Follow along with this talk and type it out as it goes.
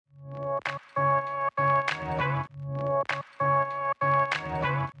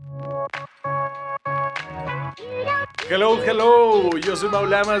Hello, hello, yo soy Mau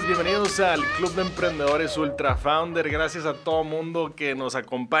Lamas, bienvenidos al Club de Emprendedores Ultra Founder. Gracias a todo mundo que nos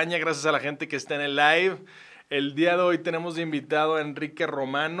acompaña, gracias a la gente que está en el live. El día de hoy tenemos de invitado a Enrique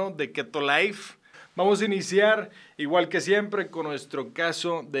Romano de Keto Life. Vamos a iniciar, igual que siempre, con nuestro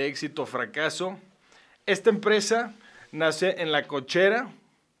caso de éxito o fracaso. Esta empresa nace en la cochera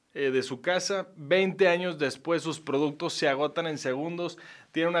de su casa. 20 años después sus productos se agotan en segundos.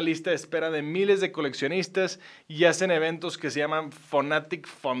 Tiene una lista de espera de miles de coleccionistas y hacen eventos que se llaman Fanatic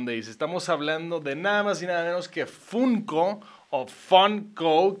Fun Days. Estamos hablando de nada más y nada menos que Funko o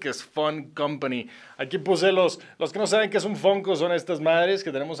Funko, que es Fun Company. Aquí puse los que no saben qué es un Funko, son estas madres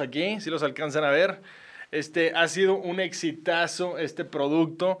que tenemos aquí, si los alcanzan a ver. Ha sido un exitazo este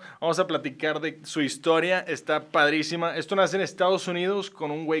producto. Vamos a platicar de su historia. Está padrísima. Esto nace en Estados Unidos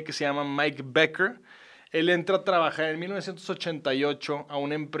con un güey que se llama Mike Becker. Él entra a trabajar en 1988 a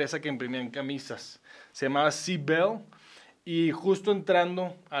una empresa que imprimían camisas. Se llamaba C-Bell. Y justo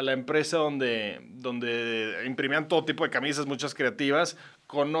entrando a la empresa donde imprimían todo tipo de camisas, muchas creativas,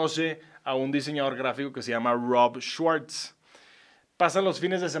 conoce a un diseñador gráfico que se llama Rob Schwartz. Pasan los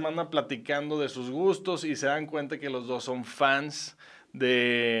fines de semana platicando de sus gustos y se dan cuenta que los dos son fans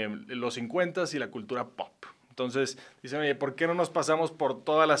de los 50s y la cultura pop. Entonces dicen, oye, ¿por qué no nos pasamos por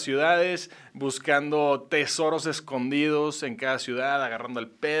todas las ciudades buscando tesoros escondidos en cada ciudad, agarrando el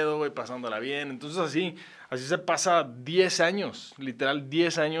pedo y pasándola bien? Entonces así se pasa 10 años, literal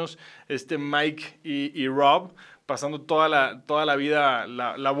 10 años, Mike y Rob pasando toda la vida,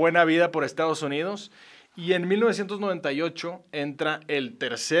 la buena vida por Estados Unidos. Y en 1998 entra el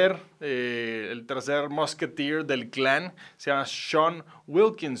tercer musketeer del clan, se llama Sean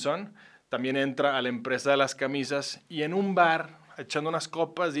Wilkinson. También entra a la empresa de las camisas y en un bar, echando unas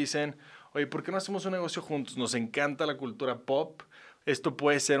copas, dicen, oye, ¿por qué no hacemos un negocio juntos? Nos encanta la cultura pop. Esto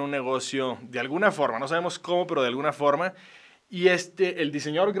puede ser un negocio de alguna forma, no sabemos cómo, pero de alguna forma. Y el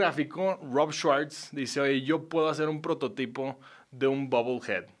diseñador gráfico, Rob Schwartz, dice, oye, yo puedo hacer un prototipo de un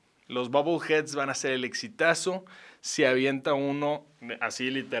bobblehead. Los bobbleheads van a ser el exitazo. Se avienta uno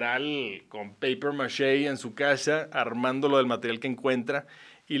así literal con paper maché en su casa, armándolo del material que encuentra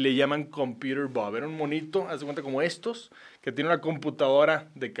y le llaman Computer Bob. Era un monito, haz de cuenta como estos, que tiene una computadora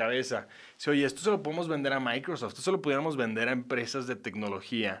de cabeza. Dice, oye, esto se lo podemos vender a Microsoft, esto se lo pudiéramos vender a empresas de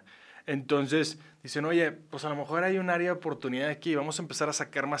tecnología. Entonces dicen, oye, pues a lo mejor hay un área de oportunidad aquí, vamos a empezar a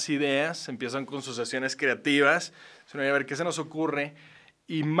sacar más ideas. Empiezan con sus sesiones creativas. Dicen, oye, a ver, ¿qué se nos ocurre?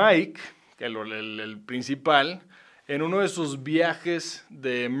 Y Mike, el principal, en uno de sus viajes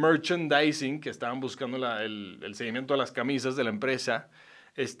de merchandising, que estaban buscando el seguimiento de las camisas de la empresa,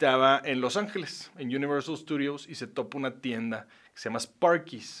 estaba en Los Ángeles, en Universal Studios, y se topa una tienda que se llama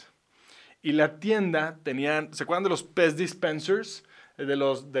Sparky's. Y la tienda tenía, ¿se acuerdan de los pez dispensers?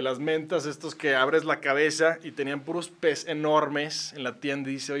 De las mentas estos que abres la cabeza y tenían puros pez enormes en la tienda.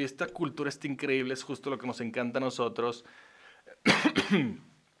 Y dice, oye, esta cultura está increíble, es justo lo que nos encanta a nosotros.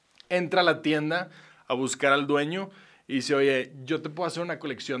 Entra a la tienda a buscar al dueño y dice, oye, yo te puedo hacer una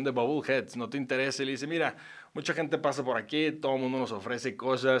colección de bobbleheads, ¿no te interesa? Y le dice, mira, mucha gente pasa por aquí, todo el mundo nos ofrece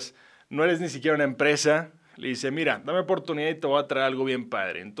cosas, no eres ni siquiera una empresa. Le dice, mira, dame oportunidad y te voy a traer algo bien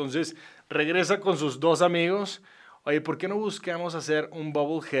padre. Entonces regresa con sus dos amigos. Oye, ¿por qué no buscamos hacer un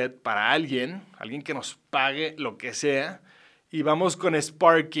bobblehead para alguien que nos pague lo que sea? Y vamos con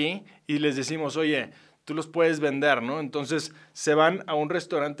Sparky y les decimos, oye, tú los puedes vender, ¿no? Entonces se van a un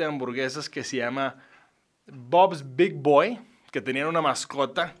restaurante de hamburguesas que se llama Bob's Big Boy, que tenían una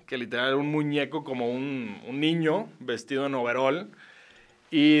mascota, que literal era un muñeco como un niño vestido en overall.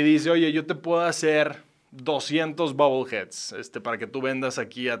 Y dice, oye, yo te puedo hacer 200 bobbleheads para que tú vendas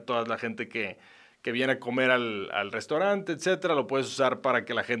aquí a toda la gente que viene a comer al restaurante, etcétera. Lo puedes usar para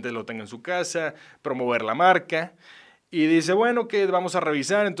que la gente lo tenga en su casa, promover la marca. Y dice, bueno, que vamos a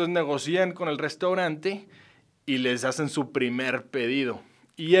revisar. Entonces negocian con el restaurante y les hacen su primer pedido.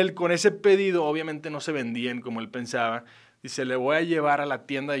 Y él con ese pedido obviamente no se vendían como él pensaba. Dice, le voy a llevar a la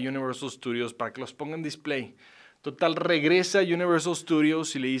tienda de Universal Studios para que los ponga en display. Total, regresa a Universal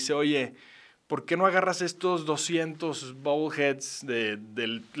Studios y le dice, oye, ¿por qué no agarras estos 200 bobbleheads de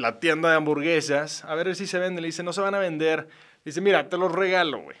la tienda de hamburguesas? A ver si se venden. Le dice, no se van a vender. Le dice, mira, te los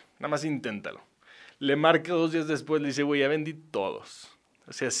regalo, güey. Nada más inténtalo. Le marca 2 días después, le dice, güey, ya vendí todos.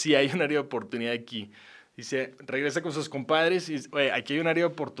 O sea, sí hay un área de oportunidad aquí. Dice, regresa con sus compadres y dice, oye, aquí hay un área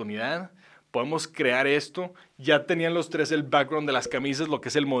de oportunidad. Podemos crear esto. Ya tenían los tres el background de las camisas, lo que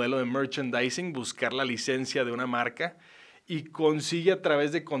es el modelo de merchandising, buscar la licencia de una marca. Y consigue a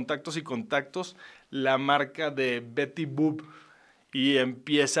través de contactos y contactos la marca de Betty Boop. Y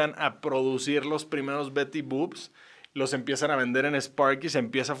empiezan a producir los primeros Betty Boops. Los empiezan a vender en Sparky, se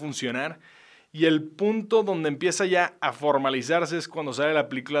empieza a funcionar. Y el punto donde empieza ya a formalizarse es cuando sale la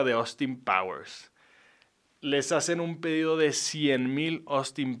película de Austin Powers. Les hacen un pedido de 100,000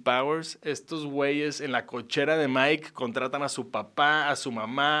 Austin Powers. Estos güeyes en la cochera de Mike contratan a su papá, a su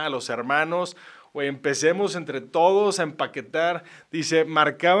mamá, a los hermanos. Güey, empecemos entre todos a empaquetar. Dice,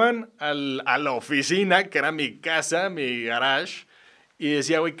 marcaban a la oficina, que era mi casa, mi garage, y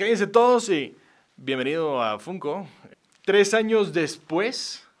decía, güey, cállense todos y bienvenido a Funko. 3 años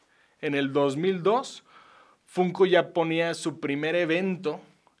después, en el 2002, Funko ya ponía su primer evento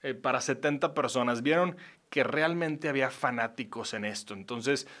para 70 personas. Vieron que realmente había fanáticos en esto.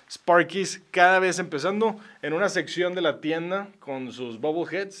 Entonces, Sparky's cada vez empezando en una sección de la tienda con sus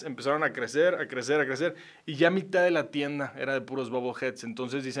bobbleheads, empezaron a crecer, a crecer, a crecer, y ya mitad de la tienda era de puros bobbleheads.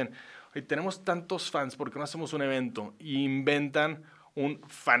 Entonces dicen, oye, tenemos tantos fans, ¿por qué no hacemos un evento? Y inventan un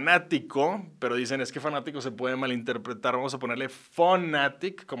fanático, pero dicen, es que fanático se puede malinterpretar, vamos a ponerle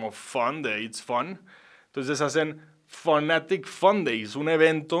Funatic, como fun, de It's Fun. Entonces hacen Funatic Fun Days, un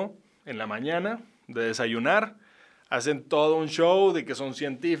evento en la mañana de desayunar, hacen todo un show de que son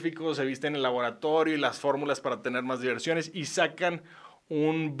científicos, se visten en el laboratorio y las fórmulas para tener más diversiones y sacan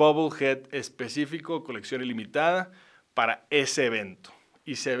un bobblehead específico, colección ilimitada, para ese evento.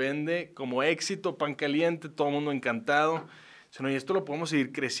 Y se vende como éxito, pan caliente, todo el mundo encantado. Dicen, oye, esto lo podemos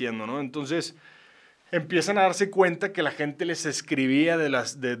seguir creciendo, ¿no? Entonces empiezan a darse cuenta que la gente les escribía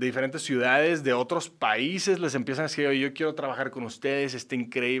de diferentes ciudades, de otros países, les empiezan a escribir, oye, yo quiero trabajar con ustedes, está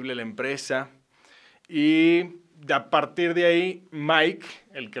increíble la empresa. Y a partir de ahí, Mike,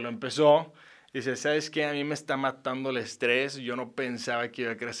 el que lo empezó, dice, ¿sabes qué? A mí me está matando el estrés, yo no pensaba que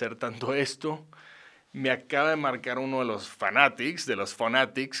iba a crecer tanto esto. Me acaba de marcar uno de los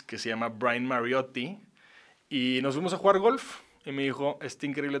Fanatics, que se llama Brian Mariotti, y nos fuimos a jugar golf, y me dijo, está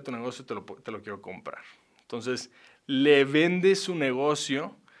increíble tu negocio, te lo quiero comprar. Entonces, le vende su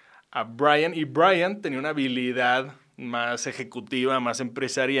negocio a Brian, y Brian tenía una habilidad más ejecutiva, más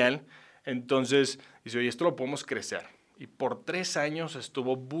empresarial. Entonces dice, oye, esto lo podemos crecer. Y por 3 años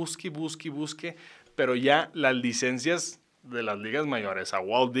estuvo busque, pero ya las licencias de las ligas mayores, a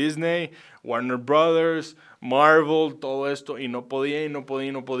Walt Disney, Warner Brothers, Marvel, todo esto, y no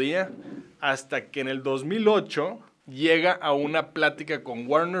podía, hasta que en el 2008 llega a una plática con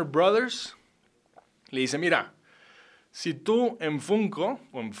Warner Brothers, le dice, mira, si tú en Funko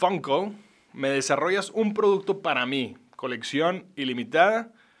me desarrollas un producto para mí, colección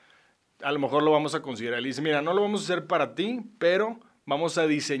ilimitada, a lo mejor lo vamos a considerar. Le dice, mira, no lo vamos a hacer para ti, pero vamos a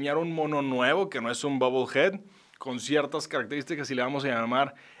diseñar un mono nuevo, que no es un bobblehead, con ciertas características y le vamos a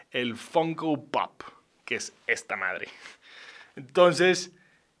llamar el Funko Pop, que es esta madre. Entonces,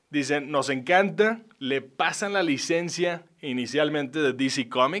 dicen, nos encanta, le pasan la licencia inicialmente de DC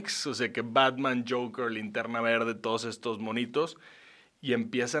Comics, o sea que Batman, Joker, Linterna Verde, todos estos monitos, y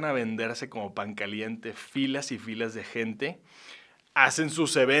empiezan a venderse como pan caliente, filas y filas de gente. Hacen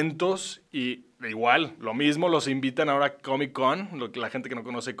sus eventos y igual, lo mismo, los invitan ahora a Comic Con, la gente que no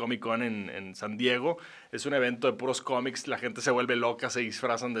conoce Comic Con en San Diego, es un evento de puros cómics, la gente se vuelve loca, se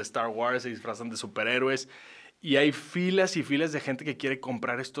disfrazan de Star Wars, se disfrazan de superhéroes y hay filas y filas de gente que quiere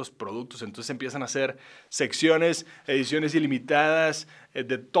comprar estos productos, entonces empiezan a hacer secciones, ediciones ilimitadas,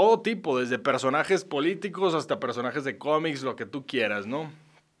 de todo tipo, desde personajes políticos hasta personajes de cómics, lo que tú quieras, ¿no?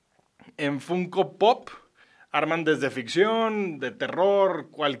 En Funko Pop arman desde ficción, de terror,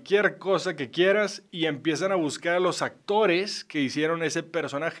 cualquier cosa que quieras y empiezan a buscar a los actores que hicieron ese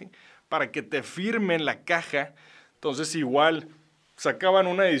personaje para que te firmen la caja. Entonces igual sacaban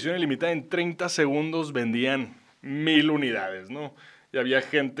una edición ilimitada en 30 segundos, vendían 1000 unidades, ¿no? Y había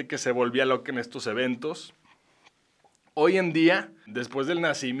gente que se volvía loca en estos eventos. Hoy en día, después del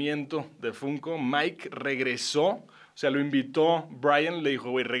nacimiento de Funko, Mike regresó. O sea, lo invitó Brian, le dijo,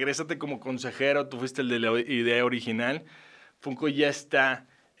 güey, regrésate como consejero, tú fuiste el de la idea original. Funko ya está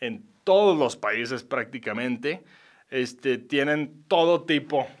en todos los países prácticamente. Tienen todo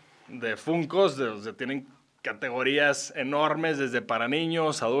tipo de Funkos, tienen categorías enormes, desde para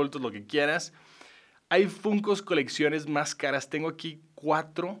niños, adultos, lo que quieras. Hay Funkos colecciones más caras. Tengo aquí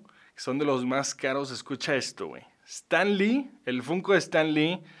 4 que son de los más caros. Escucha esto, güey. Stan Lee, el Funko de Stan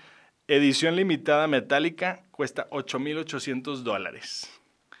Lee, edición limitada metálica, cuesta $8,800.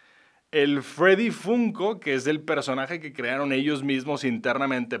 El Freddy Funko, que es el personaje que crearon ellos mismos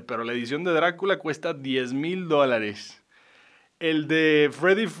internamente, pero la edición de Drácula cuesta $10,000. El de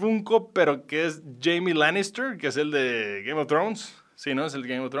Freddy Funko, pero que es Jaime Lannister, que es el de Game of Thrones. Sí, ¿no? Es el de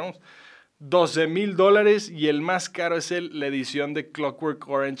Game of Thrones. $12,000. Y el más caro es la edición de Clockwork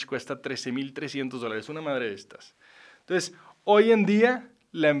Orange, cuesta $13,300. Una madre de estas. Entonces, hoy en día,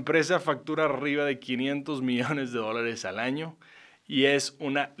 la empresa factura arriba de $500 millones al año y es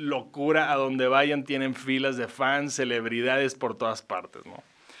una locura. A donde vayan tienen filas de fans, celebridades por todas partes, ¿no?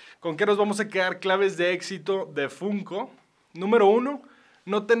 ¿Con qué nos vamos a quedar? Claves de éxito de Funko. Número 1,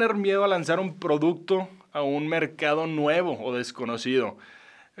 no tener miedo a lanzar un producto a un mercado nuevo o desconocido.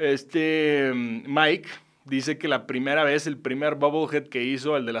 Mike dice que la primera vez, el primer Bubblehead que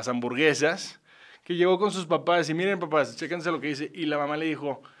hizo, el de las hamburguesas, que llegó con sus papás y miren papás, chéquense lo que dice, y la mamá le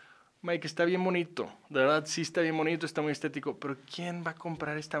dijo, Mike, está bien bonito, de verdad sí está bien bonito, está muy estético, pero ¿quién va a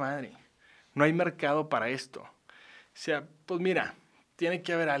comprar esta madre? No hay mercado para esto. O sea, pues mira, tiene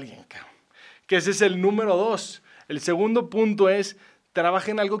que haber alguien, cabrón. Que ese es el número 2. El segundo punto es,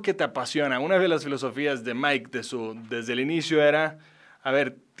 trabaja en algo que te apasiona. Una de las filosofías de Mike desde el inicio era, a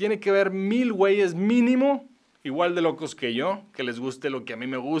ver, tiene que haber 1000 güeyes mínimo, igual de locos que yo, que les guste lo que a mí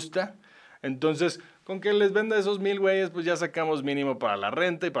me gusta. Entonces, con que les venda esos 1000 güeyes, pues ya sacamos mínimo para la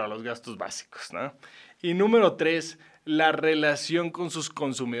renta y para los gastos básicos, ¿no? Y número 3, la relación con sus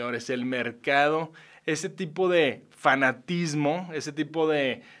consumidores, el mercado, ese tipo de fanatismo, ese tipo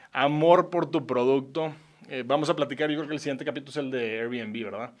de amor por tu producto. Vamos a platicar, yo creo que el siguiente capítulo es el de Airbnb,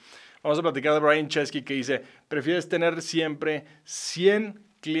 ¿verdad? Vamos a platicar de Brian Chesky que dice, prefieres tener siempre 100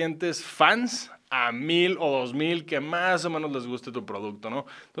 clientes fans a 1000 o 2000 que más o menos les guste tu producto, ¿no?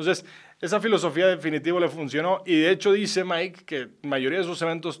 Entonces, esa filosofía definitivo le funcionó y de hecho dice Mike que la mayoría de sus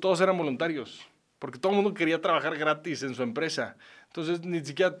eventos todos eran voluntarios, porque todo el mundo quería trabajar gratis en su empresa. Entonces, ni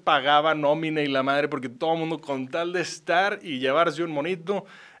siquiera pagaba nómina y la madre, porque todo el mundo con tal de estar y llevarse un monito,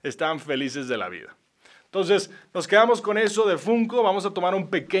 estaban felices de la vida. Entonces, nos quedamos con eso de Funko, vamos a tomar un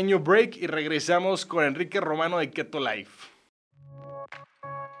pequeño break y regresamos con Enrique Romano de Keto Life.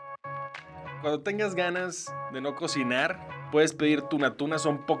 Cuando tengas ganas de no cocinar, puedes pedir tuna.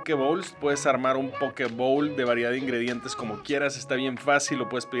 Son poke bowls. Puedes armar un poke bowl de variedad de ingredientes como quieras. Está bien fácil. Lo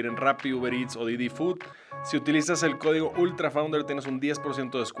puedes pedir en Rappi, Uber Eats o Didi Food. Si utilizas el código ULTRAFOUNDER tienes un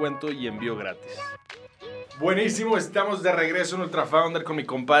 10% de descuento y envío gratis. Buenísimo, estamos de regreso en Ultra Founder con mi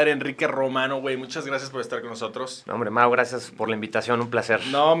compadre Enrique Romano, güey. Muchas gracias por estar con nosotros. No, hombre, Mau, gracias por la invitación, un placer.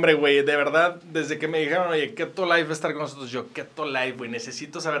 No, hombre, güey, de verdad, desde que me dijeron, oye, Keto Life va a estar con nosotros, yo, Keto Life, güey,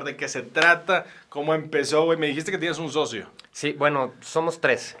 necesito saber de qué se trata, cómo empezó, güey. Me dijiste que tienes un socio. Sí, bueno, somos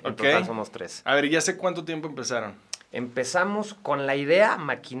 3, en total somos 3. A ver, ¿ya hace cuánto tiempo empezaron? Empezamos con la idea,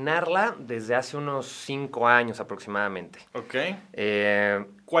 maquinarla, desde hace unos 5 años aproximadamente. Ok.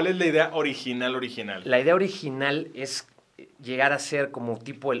 ¿Cuál es la idea original? La idea original es llegar a ser como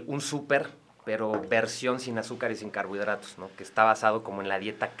tipo un súper, pero versión sin azúcar y sin carbohidratos, ¿no? Que está basado como en la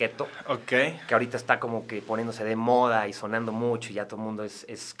dieta keto. Ok. Que ahorita está como que poniéndose de moda y sonando mucho y ya todo el mundo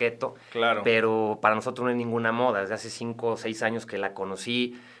es keto. Claro. Pero para nosotros no hay ninguna moda. Desde hace 5 o 6 años que la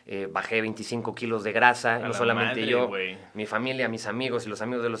conocí, bajé 25 kilos de grasa. No solamente yo, mi familia, mis amigos y los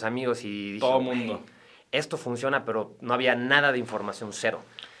amigos de los amigos. Y dije, todo el mundo. Esto funciona, pero no había nada de información, cero.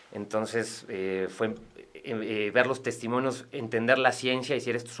 Entonces fue ver los testimonios, entender la ciencia y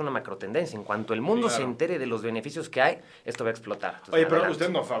decir, esto es una macrotendencia. En cuanto el mundo se entere de los beneficios que hay, esto va a explotar. Entonces, oye, pero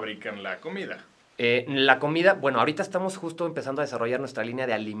ustedes no fabrican la comida. La comida, bueno, ahorita estamos justo empezando a desarrollar nuestra línea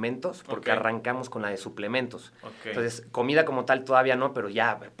de alimentos porque arrancamos con la de suplementos. Entonces, comida como tal todavía no, pero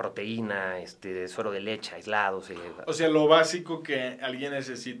ya proteína, suero de leche, aislados. O sea, lo básico que alguien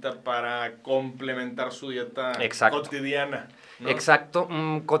necesita para complementar su dieta cotidiana, ¿no? Exacto,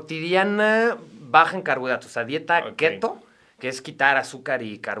 cotidiana, baja en carbohidratos, o sea, dieta keto, que es quitar azúcar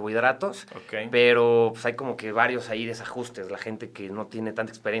y carbohidratos, pero pues hay como que varios ahí desajustes. La gente que no tiene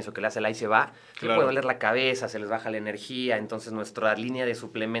tanta experiencia o que le hace la y se va, le puede doler la cabeza, se les baja la energía. Entonces nuestra línea de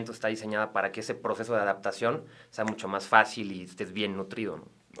suplementos está diseñada para que ese proceso de adaptación sea mucho más fácil y estés bien nutrido, ¿no?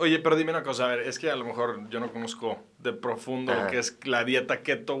 Oye, pero dime una cosa, a ver, es que a lo mejor yo no conozco de profundo lo que es la dieta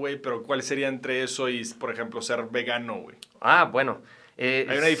keto, güey, pero ¿cuál sería entre eso y, por ejemplo, ser vegano, güey? Bueno...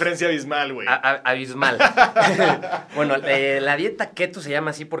 hay una diferencia abismal, güey. Abismal. Bueno, la dieta keto se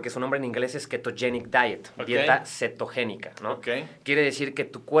llama así porque su nombre en inglés es ketogenic diet, dieta cetogénica, ¿no? Quiere decir que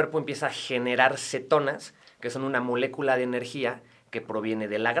tu cuerpo empieza a generar cetonas, que son una molécula de energía que proviene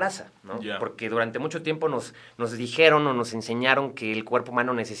de la grasa, ¿no? Porque durante mucho tiempo nos dijeron o nos enseñaron que el cuerpo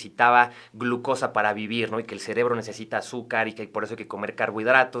humano necesitaba glucosa para vivir, ¿no? Y que el cerebro necesita azúcar y que por eso hay que comer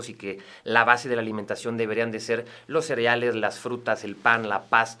carbohidratos y que la base de la alimentación deberían de ser los cereales, las frutas, el pan, la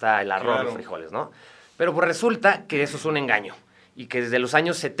pasta, el arroz, los frijoles, ¿no? Pero pues resulta que eso es un engaño y que desde los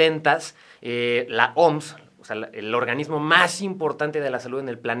años 70 la OMS, o sea, el organismo más importante de la salud en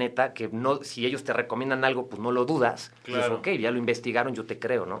el planeta, que no, si ellos te recomiendan algo, pues no lo dudas. Claro. Dices, ok, ya lo investigaron, yo te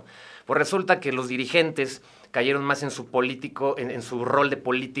creo, ¿no? Pues resulta que los dirigentes cayeron más en su político, en su rol de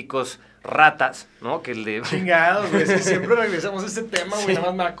políticos ratas, ¿no? Que el de... Chingados, güey, es que siempre regresamos a ese tema, güey, nada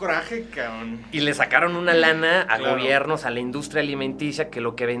más me da coraje, cabrón. Y le sacaron una lana a gobiernos, a la industria alimenticia, que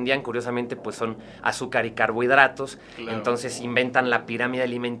lo que vendían, curiosamente, pues son azúcar y carbohidratos. Claro. Entonces inventan la pirámide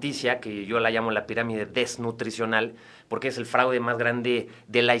alimenticia, que yo la llamo la pirámide desnutricional, porque es el fraude más grande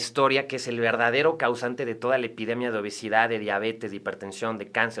de la historia, que es el verdadero causante de toda la epidemia de obesidad, de diabetes, de hipertensión, de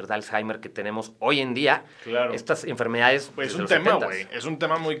cáncer, de Alzheimer que tenemos hoy en día. Claro. Estas enfermedades... Pues es un tema, güey. Es un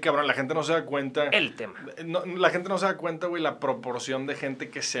tema muy cabrón. La gente no se da cuenta. El tema. No, la gente no se da cuenta, güey, la proporción de gente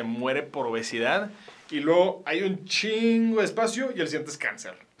que se muere por obesidad y luego hay un chingo de espacio y el siguiente es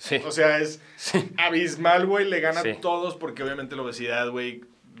cáncer. Sí. O sea, es abismal, güey. Le gana Sí. a todos porque obviamente la obesidad, güey,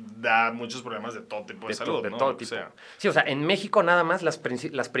 da muchos problemas de todo tipo de salud, ¿no? Todo tipo. Sí, o sea, en México nada más las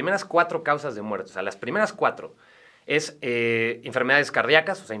primeras 4 causas de muerte, o sea, las primeras 4 es enfermedades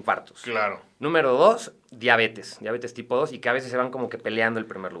cardíacas, o sea, infartos. Claro. Número 2, diabetes tipo 2, y que a veces se van como que peleando el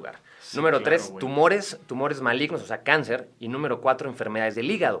primer lugar. Sí, Número 3, güey. tumores malignos, o sea, cáncer. Y número 4, enfermedades del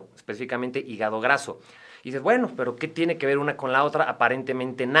hígado, específicamente hígado graso. Y dices, bueno, pero ¿qué tiene que ver una con la otra?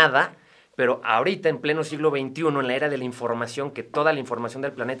 Aparentemente nada. Pero ahorita, en pleno siglo XXI, en la era de la información, que toda la información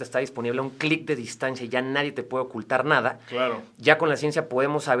del planeta está disponible a un clic de distancia y ya nadie te puede ocultar nada, Claro. ya con la ciencia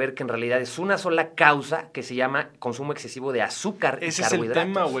podemos saber que en realidad es una sola causa que se llama consumo excesivo de azúcar y Ese es carbohidratos.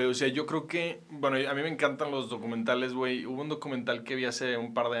 el tema, güey. O sea, yo creo que, bueno, a mí me encantan los documentales, güey. Hubo un documental que vi hace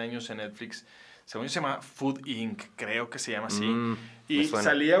un par de años en Netflix. Según yo se llama Food Inc., creo que se llama así. Y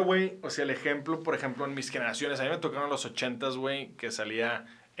salía, güey, o sea, el ejemplo, por ejemplo, en mis generaciones. A mí me tocaron los 80s, güey, que salía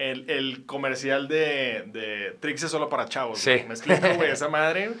el comercial de Trix es solo para chavos. Sí. Güey. Me explico, güey, esa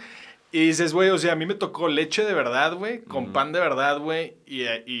madre. Y dices, güey, o sea, a mí me tocó leche de verdad, güey, con pan de verdad, güey,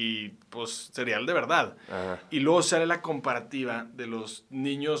 y pues cereal de verdad. Ajá. Y luego sale la comparativa de los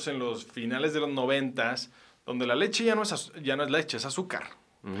niños en los finales de los 90s, donde la leche ya no es leche, es azúcar.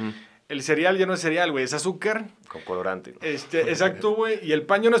 Uh-huh. El cereal ya no es cereal, güey, es azúcar. Con colorante. Exacto, güey. Y el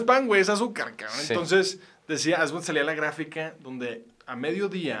pan ya no es pan, güey, es azúcar, cabrón. Sí. Entonces, salía la gráfica donde a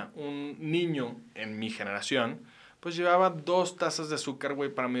mediodía un niño en mi generación, pues llevaba 2 tazas de azúcar, güey,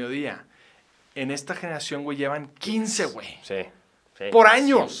 para mediodía. En esta generación, güey, llevan 15, güey. Sí. Por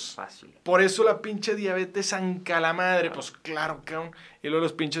años. Fácil. Por eso la pinche diabetes anca la madre. Pues claro, cabrón. Y luego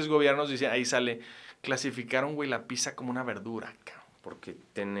los pinches gobiernos dicen, ahí sale, clasificaron, güey, la pizza como una verdura, cabrón.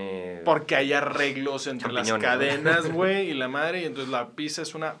 Porque hay arreglos entre las cadenas, güey, y la madre. Y entonces la pizza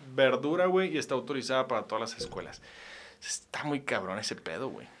es una verdura, güey, y está autorizada para todas las escuelas. Está muy cabrón ese pedo,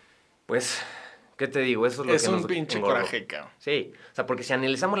 güey. Pues, ¿qué te digo? Eso es lo que un pinche engordó. coraje, cabrón. Sí, o sea, porque si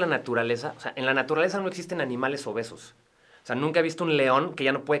analizamos la naturaleza, o sea, en la naturaleza no existen animales obesos. O sea, nunca he visto un león que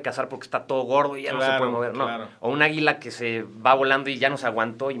ya no puede cazar porque está todo gordo y ya no se puede mover, ¿no? Claro. O un águila que se va volando y ya no se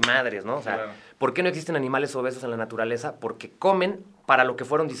aguantó y madres, ¿no? O sea, claro. ¿Por qué no existen animales obesos en la naturaleza? Porque comen para lo que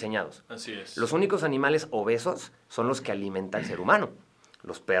fueron diseñados. Así es. Los únicos animales obesos son los que alimenta el ser humano.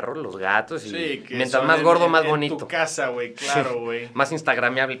 Los perros, los gatos, y sí, que mientras más gordo, más bonito. En tu casa, güey, claro, güey. Sí, más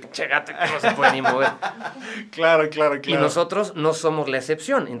instagramiable, pinche gato que no se puede ni mover. Claro. Y nosotros no somos la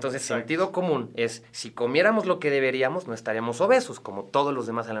excepción. Entonces, exacto. Sentido común es, si comiéramos lo que deberíamos, no estaríamos obesos, como todos los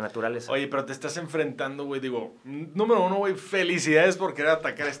demás en la naturaleza. Oye, pero te estás enfrentando, güey, digo, número 1, güey, felicidades por querer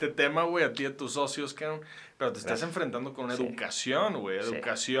atacar este tema, güey, a ti y a tus socios, cabrón, pero te estás enfrentando con una educación, güey,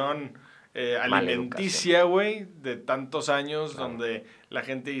 educación alimenticia, güey, de tantos años, donde la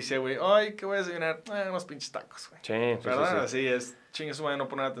gente dice, güey, ay, ¿qué voy a desayunar? Unos pinches tacos, güey. Sí, ¿verdad? Así es. Chingue su madre no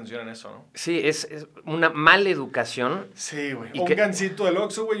poner atención en eso, ¿no? Sí, es una mala educación. Sí, güey. Un gansito del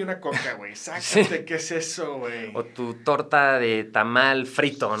Oxxo, güey, y una coca, güey. Sácate, ¿qué es eso, güey? O tu torta de tamal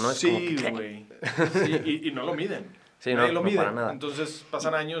frito, ¿no? Sí, güey. Sí, y no lo miden. Sí, nadie lo mide. para nada. Entonces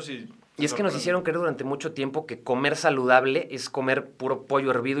pasan años y... Y es que nos hicieron creer durante mucho tiempo que comer saludable es comer puro pollo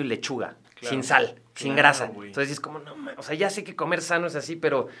hervido y lechuga, sin sal, sin grasa. Güey. Entonces es como, no, o sea, ya sé que comer sano es así,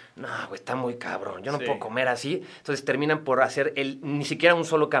 pero no, güey, está muy cabrón, yo no puedo comer así. Entonces terminan por hacer ni siquiera un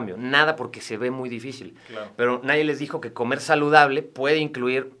solo cambio, nada, porque se ve muy difícil. Claro. Pero nadie les dijo que comer saludable puede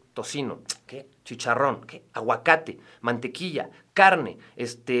incluir tocino, ¿qué? Chicharrón, ¿qué? Aguacate, mantequilla, carne,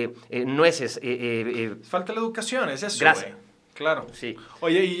 nueces. Falta la educación, es eso, grasa. güey. Claro. Sí.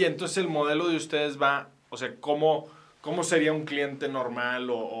 Oye, y entonces el modelo de ustedes va, o sea, ¿cómo ¿Cómo sería un cliente normal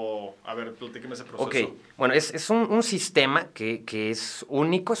a ver, platíqueme ese proceso? Ok, bueno, es un sistema que es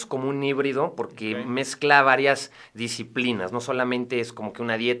único, es como un híbrido porque mezcla varias disciplinas, no solamente es como que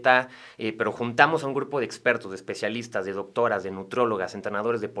una dieta, pero juntamos a un grupo de expertos, de especialistas, de doctoras, de nutriólogas,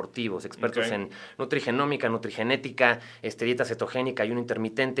 entrenadores deportivos, expertos en nutrigenómica, nutrigenética, dieta cetogénica, ayuno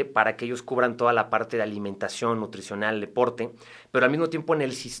intermitente, para que ellos cubran toda la parte de alimentación, nutricional, deporte, pero al mismo tiempo en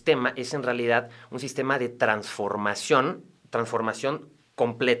el sistema es en realidad un sistema de transformación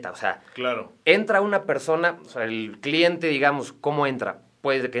completa, o sea, entra una persona, o sea, el cliente, digamos, ¿cómo entra?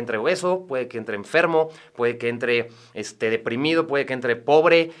 Puede que entre obeso, puede que entre enfermo, puede que entre deprimido, puede que entre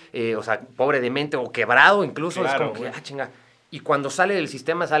pobre, o sea, pobre de mente o quebrado incluso, es como que, chinga. Y cuando sale del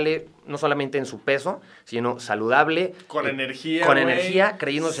sistema, sale no solamente en su peso, sino saludable. Con energía, con energía,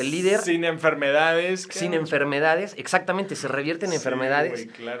 creyéndose el líder. Sin enfermedades. Sin enfermedades, exactamente, se revierten enfermedades.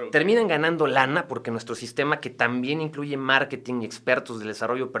 Terminan ganando lana, porque nuestro sistema, que también incluye marketing, expertos del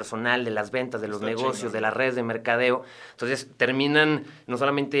desarrollo personal, de las ventas, de los negocios, de las redes de mercadeo. Entonces, terminan no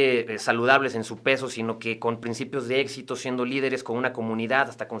solamente saludables en su peso, sino que con principios de éxito, siendo líderes, con una comunidad,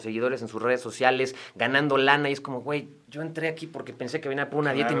 hasta con seguidores en sus redes sociales, ganando lana. Y es como, güey, yo entré aquí porque pensé que venía por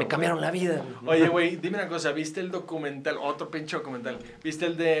una dieta y me cambiaron la vida. Oye, güey, dime una cosa, ¿viste el documental, otro pinche documental, ¿viste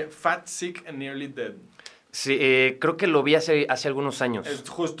el de Fat, Sick and Nearly Dead? Sí, creo que lo vi hace algunos años. Es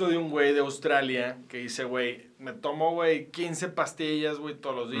justo de un güey de Australia que dice, güey, me tomo, güey, 15 pastillas, güey,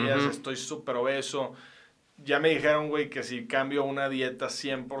 todos los días, estoy súper obeso. Ya me dijeron, güey, que si cambio una dieta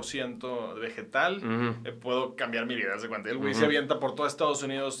 100% vegetal, puedo cambiar mi vida. ¿Se cuenta? El güey se avienta por todo Estados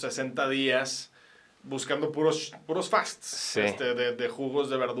Unidos 60 días buscando puros fasts, de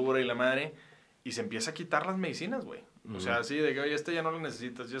jugos de verdura y la madre, y se empieza a quitar las medicinas, güey. O sea, así de que, oye, ya no lo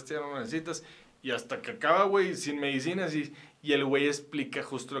necesitas, ya no lo necesitas, y hasta que acaba, güey, sin medicinas, y el güey explica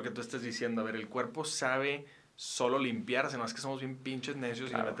justo lo que tú estás diciendo. A ver, el cuerpo sabe solo limpiarse, no es que somos bien pinches necios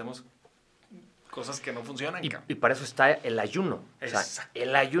y le metemos cosas que no funcionan. Y para eso está el ayuno. O sea,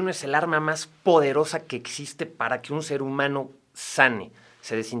 el ayuno es el arma más poderosa que existe para que un ser humano sane,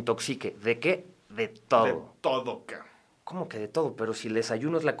 se desintoxique. ¿De qué? De todo. De todo, cabrón. ¿Cómo que de todo? Pero si el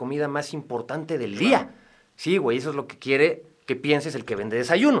desayuno es la comida más importante del día. Sí, güey, eso es lo que quiere que pienses el que vende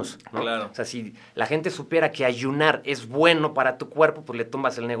desayunos, ¿no? Claro. O sea, si la gente supiera que ayunar es bueno para tu cuerpo, pues le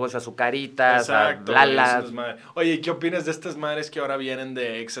tumbas el negocio a Azucaritas, a Lalas. Oye, ¿qué opinas de estas madres que ahora vienen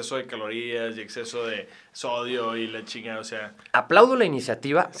de exceso de calorías y exceso de sodio y la chingada? O sea... Aplaudo la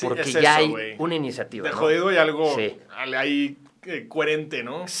iniciativa porque ya hay una iniciativa, de jodido y algo sí. Ahí coherente,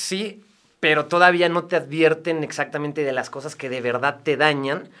 ¿no? Sí, pero todavía no te advierten exactamente de las cosas que de verdad te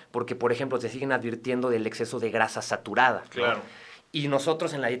dañan, porque, por ejemplo, te siguen advirtiendo del exceso de grasa saturada. Claro. ¿no? Y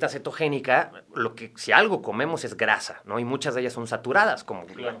nosotros en la dieta cetogénica, si algo comemos es grasa, ¿no? Y muchas de ellas son saturadas, como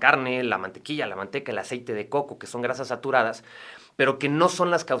la carne, la mantequilla, la manteca, el aceite de coco, que son grasas saturadas, pero que no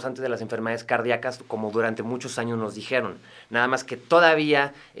son las causantes de las enfermedades cardíacas, como durante muchos años nos dijeron. Nada más que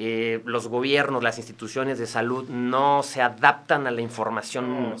todavía los gobiernos, las instituciones de salud no se adaptan a la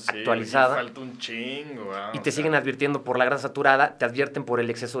información actualizada. Falta un chingo. Y te siguen advirtiendo por la grasa saturada, te advierten por el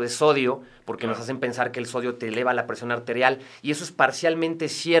exceso de sodio, porque nos hacen pensar que el sodio te eleva la presión arterial, y eso es parcialmente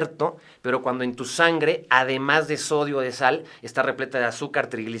cierto, pero cuando en tu sangre, además de sodio o de sal, está repleta de azúcar,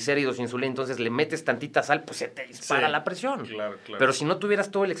 triglicéridos, insulina, entonces le metes tantita sal, pues se te dispara la presión. Claro. Pero si no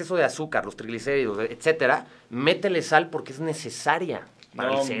tuvieras todo el exceso de azúcar, los triglicéridos, etcétera, métele sal porque es necesaria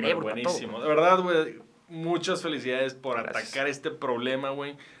para el cerebro. Buenísimo. Para todo. De verdad, güey, muchas felicidades por atacar este problema,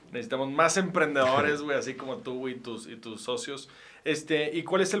 güey. Necesitamos más emprendedores, güey, así como tú, güey, y tus socios. ¿Y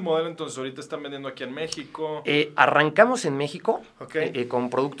cuál es el modelo entonces? ¿Ahorita están vendiendo aquí en México? Arrancamos en México con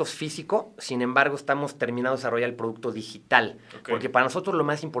productos físicos, sin embargo estamos terminando de desarrollar el producto digital, porque para nosotros lo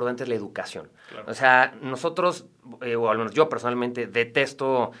más importante es la educación. Claro. O sea, nosotros, o al menos yo personalmente,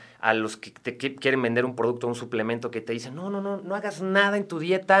 detesto a los que te quieren vender un producto o un suplemento que te dicen, no hagas nada en tu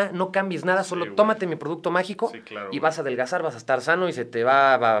dieta, no cambies nada, solo tómate mi producto mágico y vas a adelgazar, vas a estar sano y se te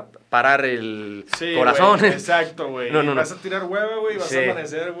va a parar el corazón. Güey, exacto, güey. No. Vas a tirar hueva, güey, vas a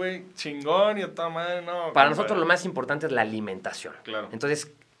amanecer, güey, chingón y a toda madre, no. Para nosotros lo más importante es la alimentación. Claro.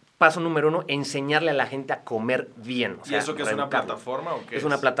 Entonces, paso número 1, enseñarle a la gente a comer bien. O sea, ¿y eso qué es una plataforma o qué es? Es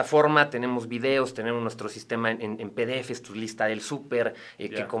una plataforma, tenemos videos, tenemos nuestro sistema en PDFs, tu lista del súper,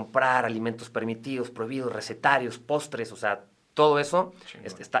 que comprar, alimentos permitidos, prohibidos, recetarios, postres, o sea, todo eso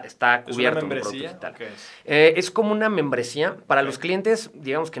está cubierto. ¿Es una membresía? Es como una membresía. Para los clientes,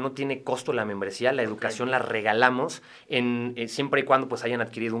 digamos que no tiene costo la membresía. La educación la regalamos siempre y cuando pues hayan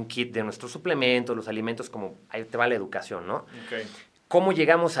adquirido un kit de nuestros suplementos, los alimentos, como ahí te va la educación, ¿no? ¿cómo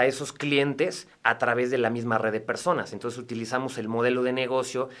llegamos a esos clientes? A través de la misma red de personas. Entonces utilizamos el modelo de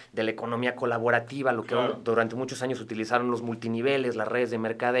negocio de la economía colaborativa, lo que durante muchos años utilizaron los multiniveles, las redes de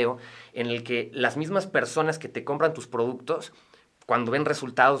mercadeo, en el que las mismas personas que te compran tus productos, cuando ven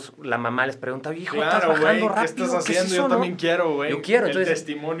resultados, la mamá les pregunta, hijo, ¿estás bajando rápido? ¿Qué estás haciendo? ¿Qué es eso, yo también quiero, güey. Yo quiero. Entonces,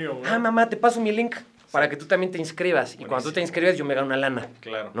 testimonio, güey. Mamá, te paso mi link para que tú también te inscribas. Buenísimo. Y cuando tú te inscribes, yo me gano una lana.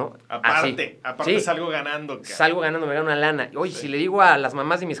 Claro. ¿No? Aparte salgo ganando. Cara. Salgo ganando, me gano una lana. Oye, si le digo a las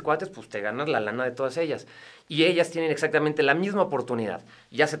mamás de mis cuates, pues te ganas la lana de todas ellas. Y ellas tienen exactamente la misma oportunidad.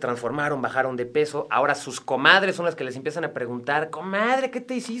 Ya se transformaron, bajaron de peso. Ahora sus comadres son las que les empiezan a preguntar, comadre, ¿qué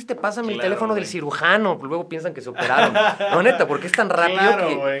te hiciste? Pásame el teléfono del cirujano. Luego piensan que se operaron. No, neta, ¿por qué es tan rápido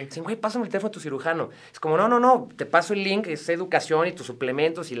que dicen, güey, pásame el teléfono de tu cirujano? Es como, no, te paso el link, es educación y tus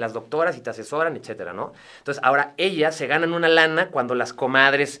suplementos y las doctoras y te asesoran, etcétera, ¿no? Entonces, ahora ellas se ganan una lana cuando las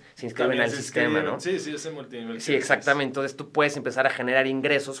comadres se inscriben al sistema, ¿no? Sí, ese multinivel. Sí, exactamente. Entonces, tú puedes empezar a generar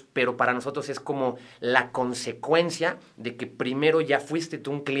ingresos, pero para nosotros es como la consecuencia de que primero ya fuiste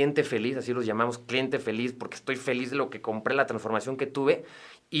tú un cliente feliz, así los llamamos cliente feliz, porque estoy feliz de lo que compré, la transformación que tuve,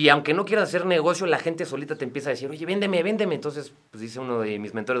 y aunque no quieras hacer negocio, la gente solita te empieza a decir, oye, véndeme. Entonces, pues dice uno de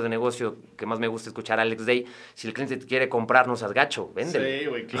mis mentores de negocio, que más me gusta escuchar, Alex Day, si el cliente te quiere comprar, no seas gacho, véndeme. Sí,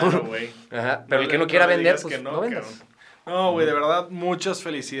 güey, claro, güey. Ajá, pero el que no quiera vender, pues no vendas. No, güey, de verdad, muchas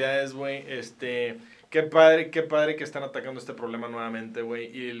felicidades, güey, Qué padre que están atacando este problema nuevamente, güey.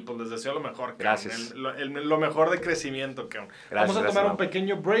 Y pues les deseo lo mejor, cabrón. Gracias. Lo mejor de crecimiento, cabrón. Vamos a tomar un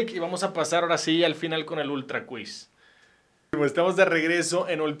pequeño break y vamos a pasar ahora sí al final con el Ultra Quiz. Estamos de regreso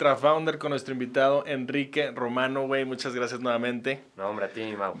en Ultra Founder con nuestro invitado Enrique Romano, güey. Muchas gracias nuevamente. No, hombre, a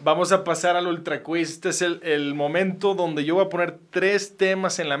ti, Mau. Vamos a pasar al Ultra Quiz. Este es el momento donde yo voy a poner 3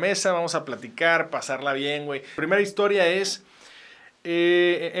 temas en la mesa. Vamos a platicar, pasarla bien, güey. La primera historia es,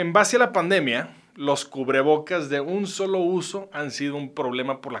 en base a la pandemia, los cubrebocas de un solo uso han sido un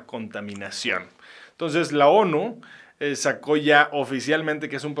problema por la contaminación. Entonces, la ONU sacó ya oficialmente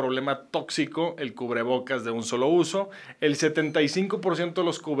que es un problema tóxico el cubrebocas de un solo uso. El 75% de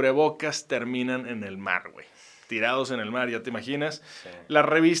los cubrebocas terminan en el mar, güey. Tirados en el mar, ¿ya te imaginas? Sí. La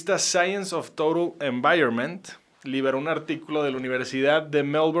revista Science of Total Environment liberó un artículo de la Universidad de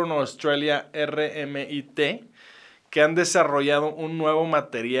Melbourne, Australia, RMIT, que han desarrollado un nuevo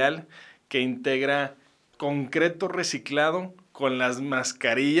material que integra concreto reciclado con las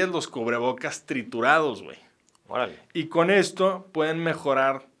mascarillas, los cubrebocas triturados, güey. Órale. Y con esto pueden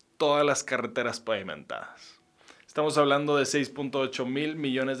mejorar todas las carreteras pavimentadas. Estamos hablando de 6.8 mil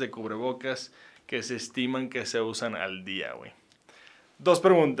millones de cubrebocas que se estiman que se usan al día, güey. 2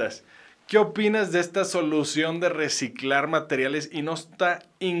 preguntas. ¿Qué opinas de esta solución de reciclar materiales? ¿Y no está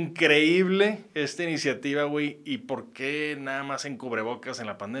increíble esta iniciativa, güey? ¿Y por qué nada más en cubrebocas en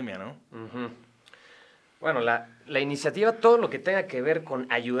la pandemia, no? Uh-huh. Bueno, la iniciativa, todo lo que tenga que ver con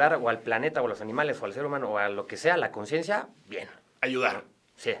ayudar o al planeta o a los animales o al ser humano o a lo que sea, la conciencia, bien. Ayudar.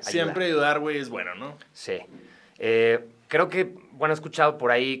 Sí, ayudar. Siempre ayudar, güey, es bueno, ¿no? Sí. Creo que, bueno, he escuchado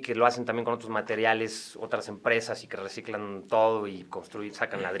por ahí que lo hacen también con otros materiales, otras empresas y que reciclan todo y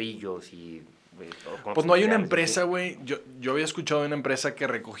sacan ladrillos y... Pues no hay una empresa, güey. Yo había escuchado de una empresa que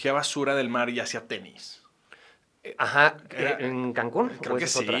recogía basura del mar y hacía tenis. Ajá, ¿en Cancún? Creo que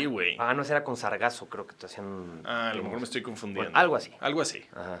sí, güey. No, ese era con sargazo, creo que te hacían... a lo mejor me estoy confundiendo. Bueno, algo así. Algo así.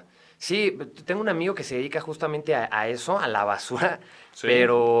 Ajá. Sí, tengo un amigo que se dedica justamente a eso, a la basura, sí.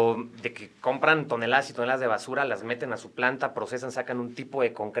 Pero de que compran toneladas y toneladas de basura, las meten a su planta, procesan, sacan un tipo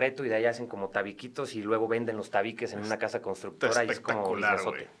de concreto y de ahí hacen como tabiquitos y luego venden los tabiques en una casa constructora. Espectacular,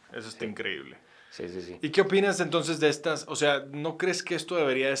 güey. Eso está increíble. Sí. ¿Y qué opinas entonces de estas? O sea, ¿no crees que esto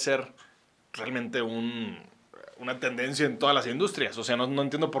debería de ser realmente una tendencia en todas las industrias? O sea, no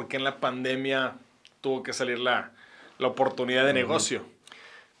entiendo por qué en la pandemia tuvo que salir la oportunidad de negocio.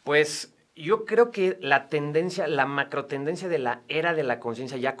 Pues yo creo que la tendencia, la macrotendencia de la era de la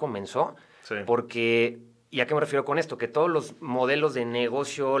conciencia ya comenzó, sí. Porque, ¿y a qué me refiero con esto? Que todos los modelos de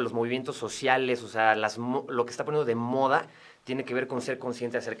negocio, los movimientos sociales, o sea, lo que está poniendo de moda, tiene que ver con ser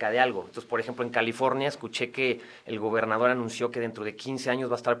consciente acerca de algo. Entonces, por ejemplo, en California escuché que el gobernador anunció que dentro de 15 años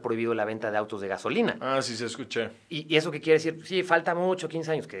va a estar prohibido la venta de autos de gasolina. Sí, se escuché. ¿Y eso qué quiere decir? Sí, falta mucho,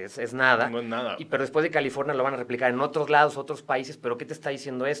 15 años, que es nada. No es nada. Pero después de California lo van a replicar en otros lados, otros países. ¿Pero qué te está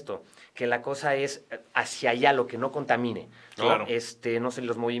diciendo esto? Que la cosa es hacia allá, lo que no contamine, ¿no? Claro. No sé,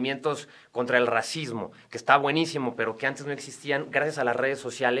 los movimientos contra el racismo, que está buenísimo, pero que antes no existían, gracias a las redes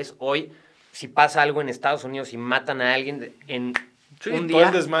sociales, hoy... Si pasa algo en Estados Unidos y matan a alguien, en Sí, todo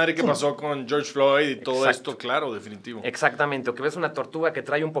el desmadre que pasó con George Floyd y todo esto, claro, definitivo. Exactamente, o que ves una tortuga que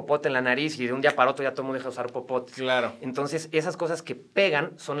trae un popote en la nariz y de un día para otro ya todo el mundo deja de usar popotes. Claro. Entonces, esas cosas que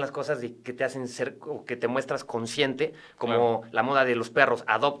pegan son las cosas que te hacen ser, o que te muestras consciente, como la moda de los perros,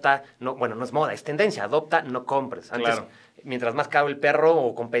 adopta, no es moda, es tendencia, adopta, no compres. Antes, mientras más caro el perro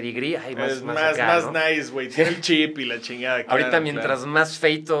o con pedigrí, es más nice, güey, tiene el chip y la chingada. Ahorita mientras más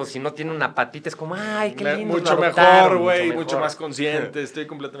feito, si no tiene una patita, es como, ay, qué lindo. Mucho mejor, güey, mucho más consciente, estoy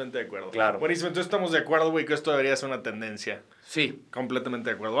completamente de acuerdo. Claro. Buenísimo, entonces estamos de acuerdo, güey, que esto debería ser una tendencia. Sí. Completamente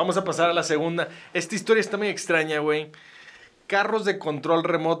de acuerdo. Vamos a pasar a la segunda. Esta historia está muy extraña, güey. Carros de control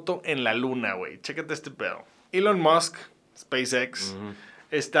remoto en la luna, güey. Chécate este pedo. Elon Musk, SpaceX,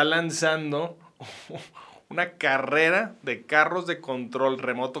 está lanzando una carrera de carros de control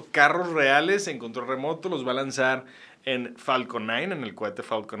remoto, carros reales en control remoto, los va a lanzar en Falcon 9, en el cohete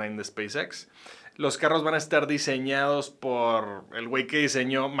Falcon 9 de SpaceX. Los carros van a estar diseñados por el güey que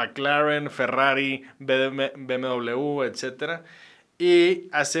diseñó McLaren, Ferrari, BMW, etc. Y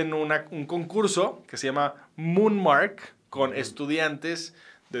hacen un concurso que se llama Moonmark con estudiantes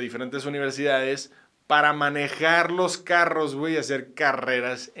de diferentes universidades para manejar los carros, güey, y hacer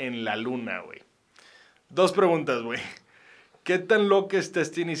carreras en la luna, güey. 2 preguntas, güey. ¿Qué tan loca está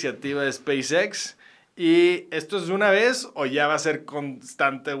esta iniciativa de SpaceX? ¿Y esto es de una vez o ya va a ser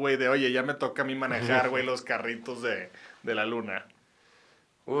constante, güey, de, oye, ya me toca a mí manejar, güey, los carritos de la luna?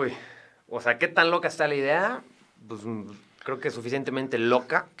 Uy, o sea, ¿qué tan loca está la idea? Pues creo que suficientemente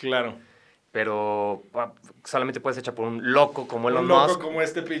loca. Claro. Pero solamente puede ser hecha por un loco como Elon Musk. Un loco como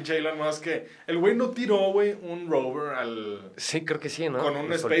este pinche Elon Musk que... El güey no tiró, güey, un rover al... Sí, creo que sí, ¿no? Con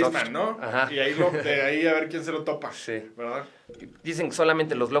un Spaceman, ¿no? Ajá. Y de ahí a ver quién se lo topa. Sí. ¿Verdad? Dicen que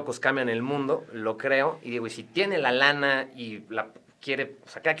solamente los locos cambian el mundo, lo creo. Y digo, y si tiene la lana y la quiere... O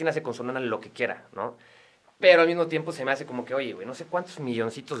sea, cada quien hace con su lana lo que quiera, ¿no? Pero al mismo tiempo se me hace como que, oye, güey, no sé cuántos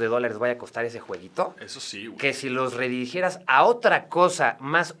milloncitos de dólares vaya a costar ese jueguito. Eso sí, güey. Que si los redirigieras a otra cosa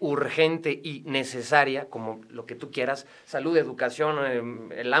más urgente y necesaria, como lo que tú quieras, salud,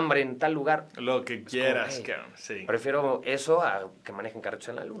 educación, el hambre en tal lugar. Lo que quieras, cabrón, sí. Prefiero eso a que manejen carritos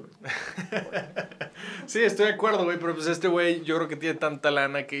en la luna. Sí, estoy de acuerdo, güey, pero pues este güey yo creo que tiene tanta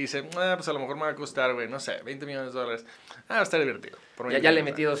lana que dice, pues a lo mejor me va a costar, güey, no sé, $20 millones. Va a estar divertido. Ya le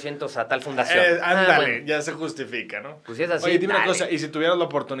metí 200 a tal fundación. Ándale, bueno. Ya se justifica, ¿no? Pues si es así, oye, dime dale. una cosa, ¿y si tuvieras la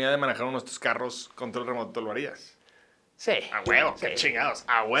oportunidad de manejar uno de estos carros control remoto, lo harías? Sí. A huevo, sí. Qué chingados.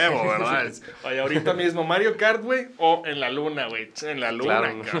 A huevo, ¿verdad? Oye, ahorita mismo Mario Kart, güey, o en la luna, güey. En la luna,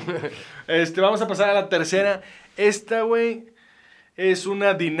 claro. Cabrón. Vamos a pasar a la tercera. Esta, güey, es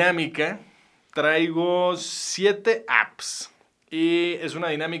una dinámica. Traigo 7 apps. Y es una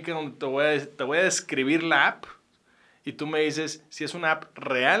dinámica donde te voy a describir la app. Y tú me dices si es una app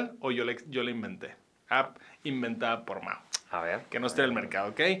real o yo la inventé. App inventada por Mao. A ver. Que no esté en el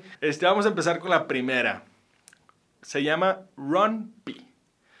mercado, ¿ok? Vamos a empezar con la primera. Se llama RunPee.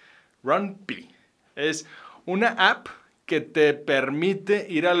 RunPee. Es una app que te permite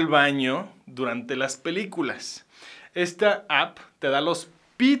ir al baño durante las películas. Esta app te da los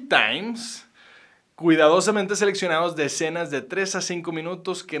pee times cuidadosamente seleccionados de escenas de 3 a 5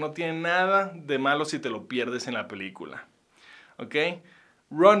 minutos que no tienen nada de malo si te lo pierdes en la película. ¿Ok?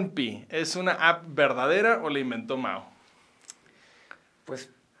 RunPee, ¿es una app verdadera o la inventó Mao?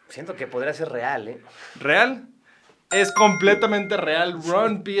 Pues siento que podría ser real, ¿eh? ¿Real? Es completamente real.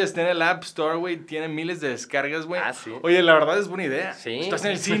 RunPee está en el App Store, güey. Tiene miles de descargas, güey. Ah, sí. Oye, la verdad es buena idea. Sí. Estás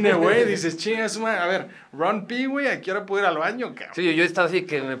en el cine, güey. Dices, chingas, a ver, RunPee, güey, ¿a qué hora puedo ir al baño, cabrón? Sí, yo he estado así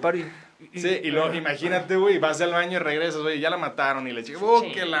que me paro y... Sí, y luego imagínate, güey, vas al baño y regresas, güey, ya la mataron y le chica,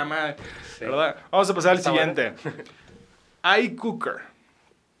 que la madre, sí. ¿Verdad? Vamos a pasar al siguiente. iCooker.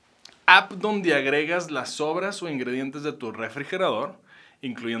 App donde agregas las sobras o ingredientes de tu refrigerador,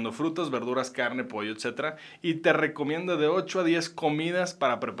 incluyendo frutas, verduras, carne, pollo, etc. Y te recomienda de 8 a 10 comidas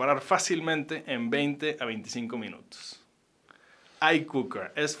para preparar fácilmente en 20 a 25 minutos.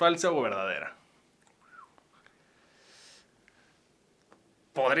 iCooker, ¿es falsa o verdadera?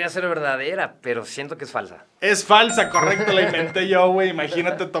 Podría ser verdadera, pero siento que es falsa. Es falsa, correcto, la inventé yo, güey.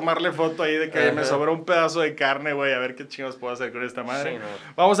 Imagínate tomarle foto ahí de que me sobró un pedazo de carne, güey. A ver qué chingados puedo hacer con esta madre. Sí, no.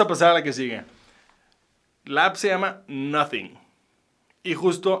 Vamos a pasar a la que sigue. La app se llama Nothing. Y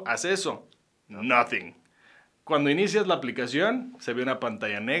justo hace eso. Nothing. Cuando inicias la aplicación, se ve una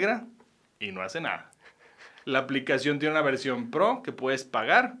pantalla negra y no hace nada. La aplicación tiene una versión Pro que puedes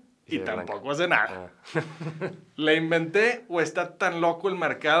pagar y tampoco hace nada. ¿La inventé o está tan loco el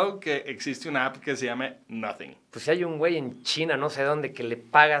mercado que existe una app que se llame Nothing? Pues si hay un güey en China, no sé dónde, que le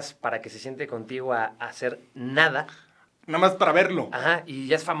pagas para que se siente contigo a hacer nada. Nada más para verlo. Ajá, y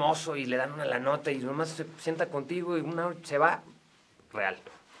ya es famoso y le dan una la nota y nomás se sienta contigo y se va. Real.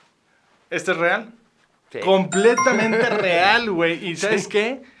 ¿Este es real? Sí. Completamente real, güey. ¿Y sabes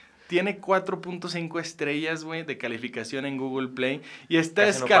qué? Tiene 4.5 estrellas, güey, de calificación en Google Play. Y está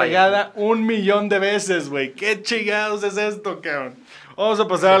descargada 1 millón de veces, güey. ¿Qué chingados es esto, cabrón? Vamos a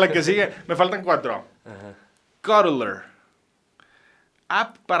pasar a la que sigue. Me faltan 4. Ajá. Cuddler.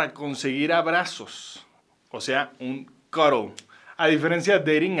 App para conseguir abrazos. O sea, un cuddle. A diferencia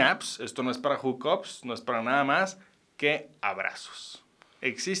de dating apps, esto no es para hookups, no es para nada más que abrazos.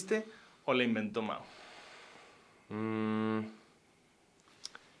 ¿Existe o la inventó Mau?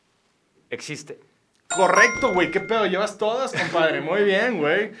 Existe. Correcto, güey. ¿Qué pedo? ¿Llevas todas, compadre? Muy bien,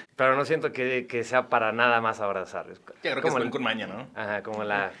 güey. Pero no siento que sea para nada más abrazar. Creo que es con maña, ¿no? Ajá, como el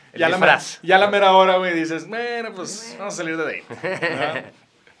ya disfraz. Ya la mera hora, güey, dices, bueno, pues vamos a salir de date. ¿No?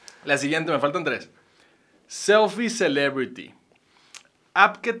 La siguiente, me faltan 3. Selfie Celebrity.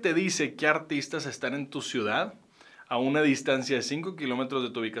 App que te dice qué artistas están en tu ciudad a una distancia de 5 kilómetros de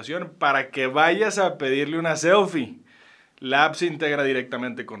tu ubicación para que vayas a pedirle una selfie. La app se integra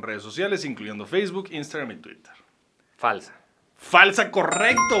directamente con redes sociales, incluyendo Facebook, Instagram y Twitter. Falsa. Falsa,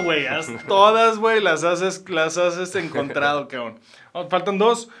 correcto, güey. Todas, güey, las has encontrado, cabrón. Faltan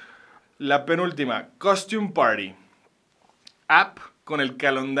 2. La penúltima, Costume Party. App con el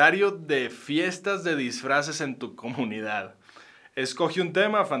calendario de fiestas de disfraces en tu comunidad. Escoge un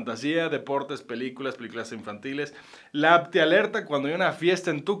tema, fantasía, deportes, películas infantiles. La app te alerta cuando hay una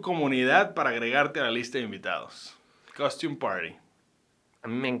fiesta en tu comunidad para agregarte a la lista de invitados. Costume Party. A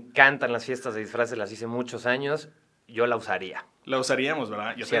mí me encantan las fiestas de disfraces, las hice muchos años. Yo la usaría. La usaríamos,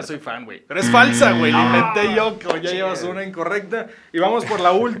 ¿verdad? Yo también soy fan, güey. Pero es falsa, güey. La inventé yo, que ya llevas una incorrecta. Y vamos por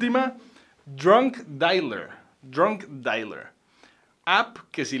la última. Drunk Dialer. Drunk Dialer. App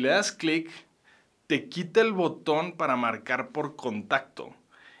que si le das clic, te quita el botón para marcar por contacto.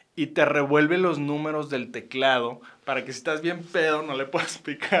 Y te revuelve los números del teclado para que si estás bien pedo no le puedas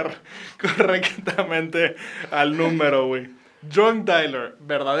picar correctamente al número, güey. Drunk Dialer,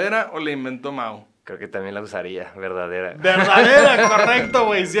 ¿verdadera o la inventó Mau? Creo que también la usaría, verdadera. Verdadera, correcto,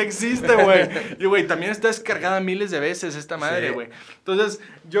 güey. Sí existe, güey. Y, güey, también está descargada miles de veces esta madre, güey. Sí. Entonces,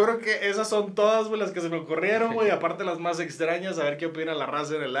 yo creo que esas son todas, güey, las que se me ocurrieron, güey. Aparte las más extrañas, a ver qué opina la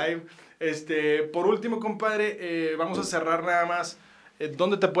raza en el live. Por último, compadre, vamos a cerrar nada más.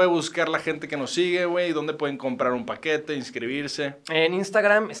 ¿Dónde te puede buscar la gente que nos sigue, güey? ¿Dónde pueden comprar un paquete, inscribirse? En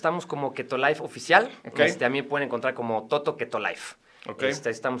Instagram estamos como KetoLife Oficial. Okay. A mí me pueden encontrar como Toto KetoLife. Okay.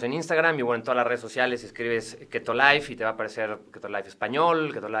 Estamos en Instagram y bueno, en todas las redes sociales escribes KetoLife y te va a aparecer KetoLife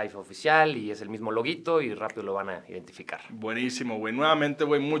Español, KetoLife Oficial y es el mismo loguito y rápido lo van a identificar. Buenísimo, güey. Nuevamente,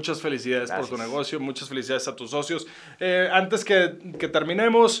 güey, muchas felicidades. Gracias por tu negocio, muchas felicidades a tus socios. Antes que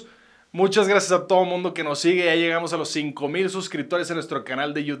terminemos, muchas gracias a todo el mundo que nos sigue. Ya llegamos a los 5,000 suscriptores en nuestro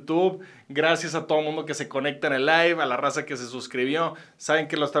canal de YouTube. Gracias a todo el mundo que se conecta en el live, a la raza que se suscribió. Saben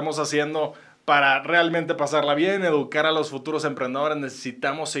que lo estamos haciendo para realmente pasarla bien, educar a los futuros emprendedores.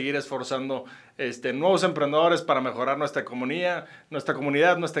 Necesitamos seguir esforzando nuevos emprendedores para mejorar nuestra comunidad, nuestra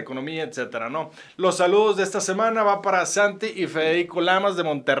economía, etcétera, ¿no? Los saludos de esta semana va para Santi y Federico Lamas de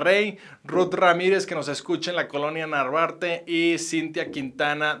Monterrey, Ruth Ramírez que nos escucha en la colonia Narvarte y Cintia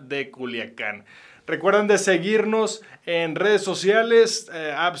Quintana de Culiacán. Recuerden de seguirnos en redes sociales,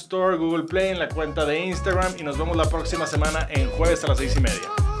 App Store, Google Play, en la cuenta de Instagram y nos vemos la próxima semana en jueves a las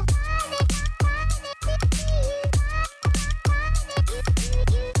 6:30.